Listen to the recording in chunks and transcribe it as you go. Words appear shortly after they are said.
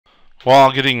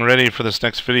While getting ready for this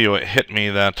next video, it hit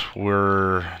me that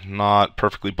we're not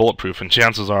perfectly bulletproof, and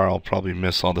chances are I'll probably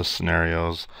miss all the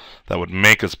scenarios that would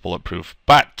make us bulletproof.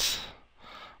 But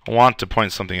I want to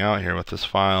point something out here with this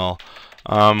file.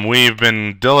 We've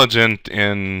been diligent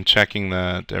in checking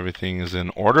that everything is in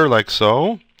order, like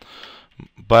so,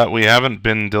 but we haven't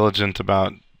been diligent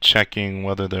about checking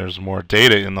whether there's more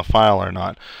data in the file or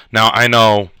not. Now, I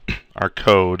know our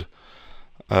code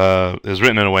is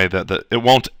written in a way that it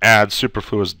won't add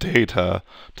superfluous data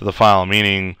to the file,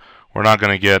 meaning we're not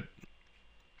going to get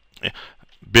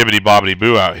bibbity bobbity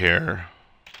boo out here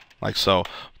like so.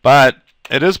 But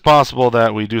it is possible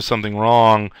that we do something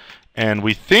wrong and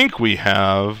we think we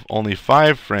have only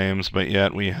 5 frames, but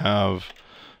yet we have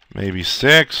maybe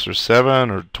 6 or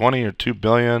 7 or 20 or 2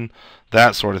 billion,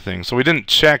 that sort of thing. So we didn't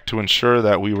check to ensure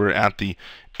that we were at the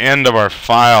end of our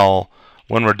file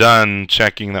when we're done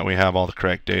checking that we have all the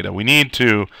correct data. We need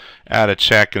to add a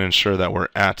check and ensure that we're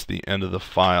at the end of the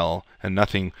file and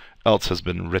nothing else has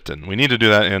been written. We need to do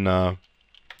that in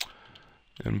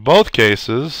both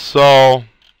cases. So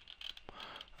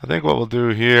I think what we'll do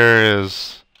here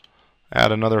is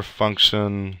add another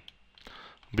function,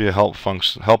 be a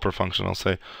helper function. I'll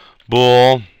say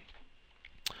bool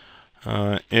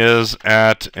is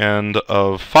at end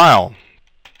of file.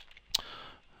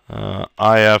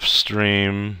 IF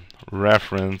stream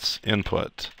reference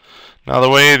input. Now the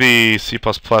way the C++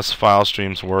 file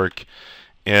streams work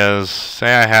is,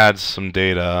 say I had some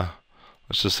data,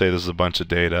 let's just say this is a bunch of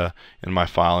data in my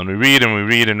file, and we read and we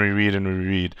read and we read and we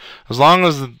read. As long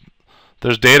as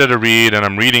there's data to read and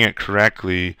I'm reading it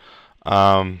correctly,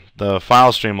 the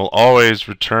file stream will always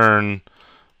return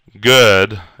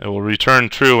good. It will return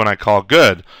true when I call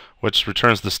good, which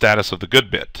returns the status of the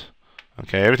good bit.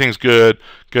 Okay, everything's good,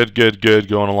 good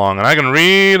going along. And I can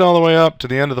read all the way up to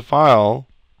the end of the file,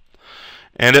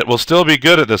 and it will still be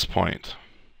good at this point.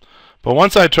 But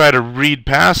once I try to read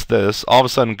past this, all of a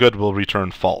sudden good will return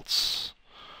false.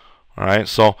 Alright,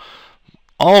 so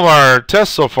all of our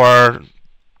tests so far,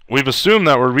 we've assumed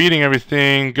that we're reading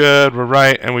everything good, we're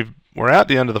right, and we're at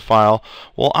the end of the file.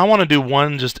 Well, I want to do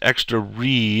one just extra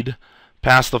read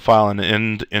past the file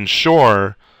and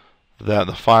ensure that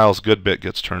the file's good bit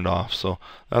gets turned off. So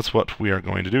that's what we are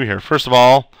going to do here. First of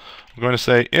all, I'm going to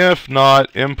say if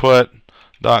not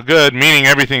input.good, meaning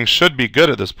everything should be good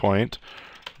at this point,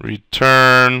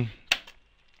 return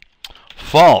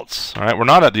false. All right, we're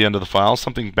not at the end of the file.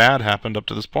 Something bad happened up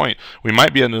to this point. We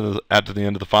might be at the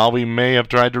end of the file. We may have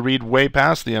tried to read way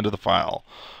past the end of the file.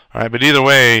 All right, but either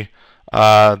way,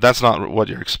 that's not what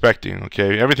you're expecting.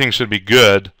 Okay, everything should be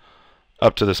good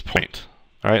up to this point.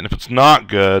 All right, and if it's not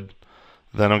good,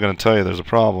 then I'm going to tell you there's a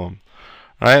problem.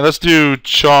 All right, let's do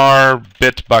char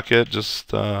bit bucket. I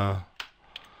just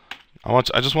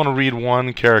want to read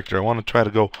one character. I want to try to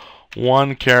go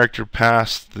one character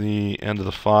past the end of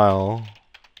the file,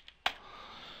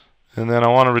 and then I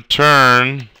want to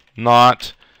return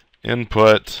not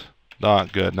input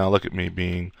dot good. Now look at me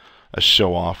being a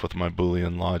show off with my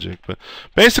Boolean logic, but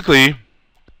basically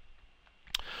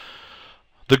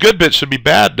the good bit should be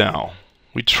bad now.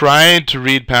 We tried to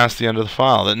read past the end of the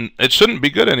file, and it shouldn't be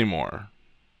good anymore.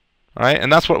 All right? And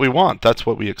that's what we want. That's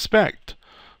what we expect.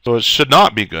 So it should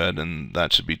not be good, and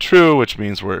that should be true, which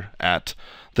means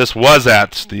this was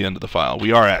at the end of the file.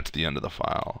 We are at the end of the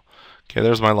file. Okay,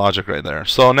 there's my logic right there.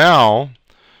 So now,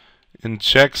 in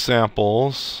check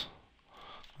samples,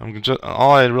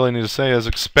 all I really need to say is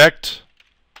expect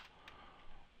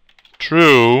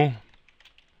true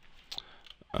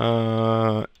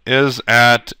is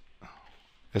at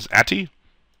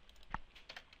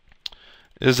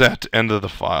end of the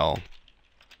file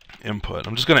input.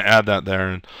 I'm just going to add that there,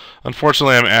 and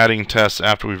unfortunately I'm adding tests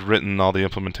after we've written all the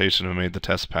implementation and made the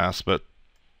test pass, but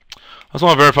I just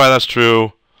want to verify that's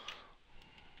true.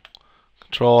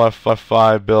 Control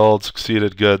F5 build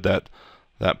succeeded, good, that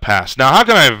passed. Now how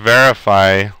can I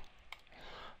verify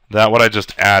that what I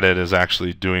just added is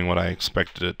actually doing what I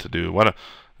expected it to do?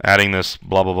 Adding this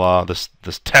blah blah blah, this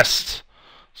test,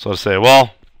 so to say.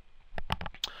 Well,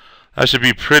 that should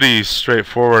be pretty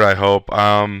straightforward, I hope.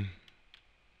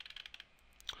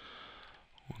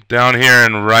 Down here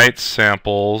in write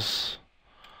samples,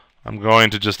 I'm going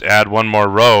to just add one more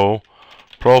row.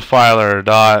 Profiler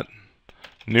dot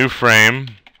new frame,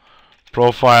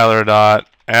 profiler dot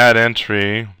add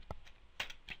entry,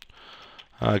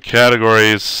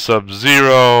 categories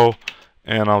sub-0,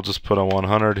 and I'll just put a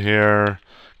 100 here.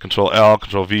 Control L,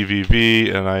 Control V, V, V,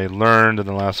 and I learned in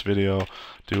the last video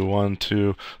do 1,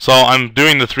 2. So I'm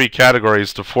doing the 3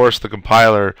 categories to force the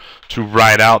compiler to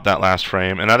write out that last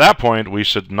frame. And at that point, we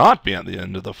should not be at the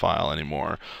end of the file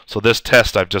anymore. So this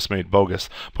test I've just made bogus.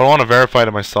 But I want to verify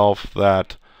to myself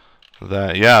that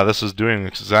yeah, this is doing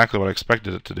exactly what I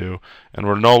expected it to do. And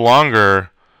we're no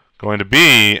longer going to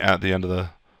be at the end of the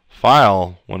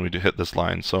file when we do hit this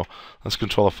line. So let's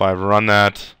Control F5, run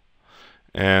that.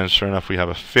 And sure enough, we have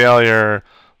a failure.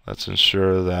 Let's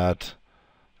ensure that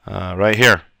right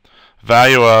here,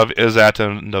 value of is at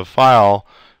end of file.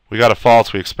 We got a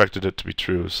false. We expected it to be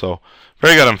true. So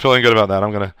very good. I'm feeling good about that.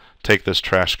 I'm going to take this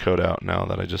trash code out now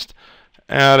that I just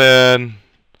added.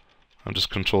 I'm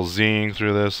just Control-Zing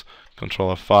through this.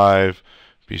 Control F5.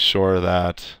 Be sure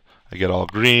that I get all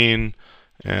green.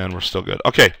 And we're still good.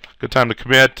 Okay, good time to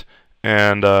commit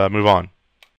and move on.